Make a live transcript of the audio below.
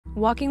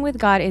Walking with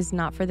God is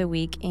not for the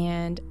weak,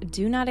 and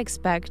do not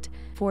expect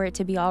for it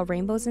to be all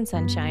rainbows and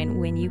sunshine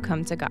when you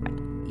come to God.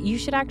 You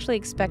should actually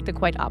expect the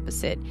quite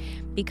opposite,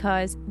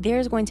 because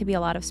there's going to be a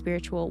lot of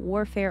spiritual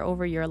warfare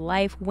over your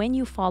life when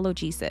you follow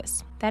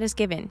Jesus. That is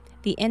given.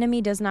 The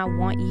enemy does not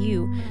want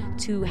you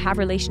to have a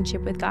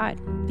relationship with God,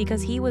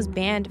 because he was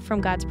banned from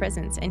God's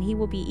presence and he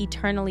will be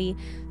eternally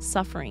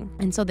suffering.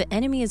 And so the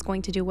enemy is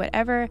going to do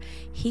whatever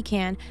he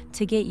can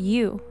to get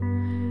you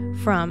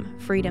from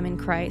freedom in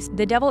Christ.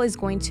 The devil is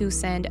going to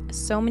send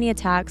so many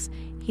attacks.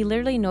 He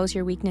literally knows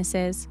your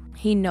weaknesses.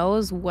 He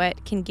knows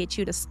what can get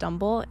you to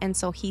stumble. And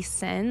so he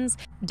sends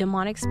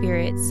demonic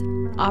spirits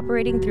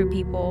operating through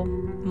people,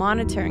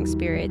 monitoring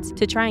spirits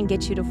to try and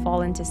get you to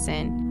fall into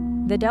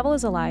sin. The devil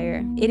is a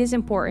liar. It is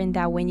important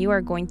that when you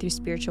are going through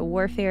spiritual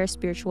warfare,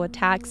 spiritual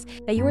attacks,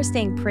 that you are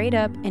staying prayed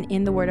up and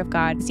in the Word of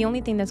God. It's the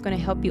only thing that's going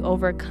to help you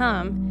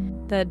overcome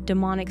the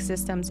demonic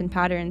systems and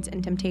patterns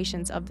and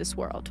temptations of this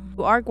world.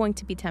 You are going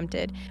to be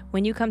tempted.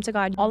 When you come to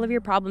God, all of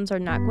your problems are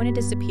not going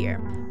to disappear.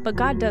 But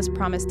God does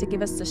promise to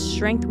give us the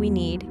strength we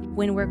need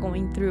when we're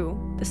going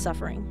through the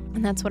suffering.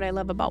 And that's what I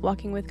love about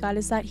walking with God,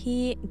 is that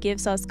He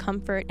gives us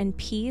comfort and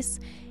peace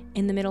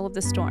in the middle of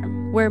the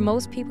storm, where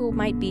most people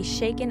might be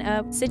shaken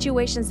up,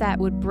 situations that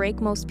would break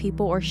most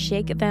people or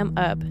shake them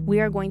up. We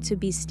are going to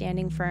be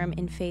standing firm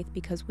in faith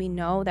because we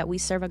know that we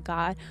serve a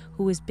God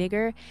who is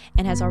bigger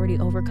and has already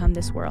overcome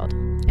this world.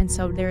 And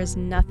so there is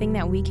nothing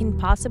that we can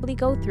possibly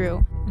go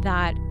through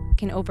that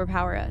can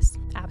overpower us.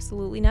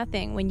 Absolutely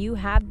nothing. When you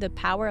have the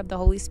power of the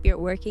Holy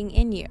Spirit working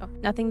in you,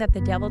 nothing that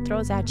the devil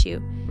throws at you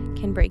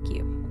can break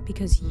you,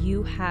 because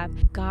you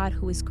have God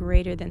who is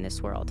greater than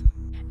this world.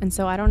 And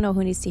so I don't know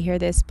who needs to hear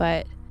this,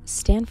 but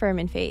stand firm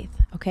in faith,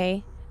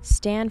 okay?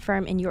 Stand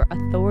firm in your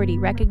authority.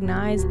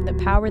 Recognize the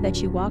power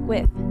that you walk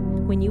with.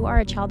 When you are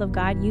a child of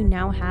God, you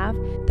now have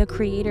the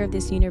creator of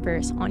this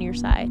universe on your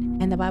side.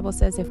 And the Bible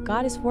says, if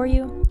God is for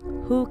you,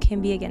 who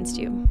can be against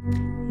you?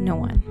 No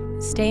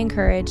one. Stay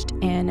encouraged,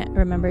 and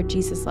remember,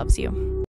 Jesus loves you.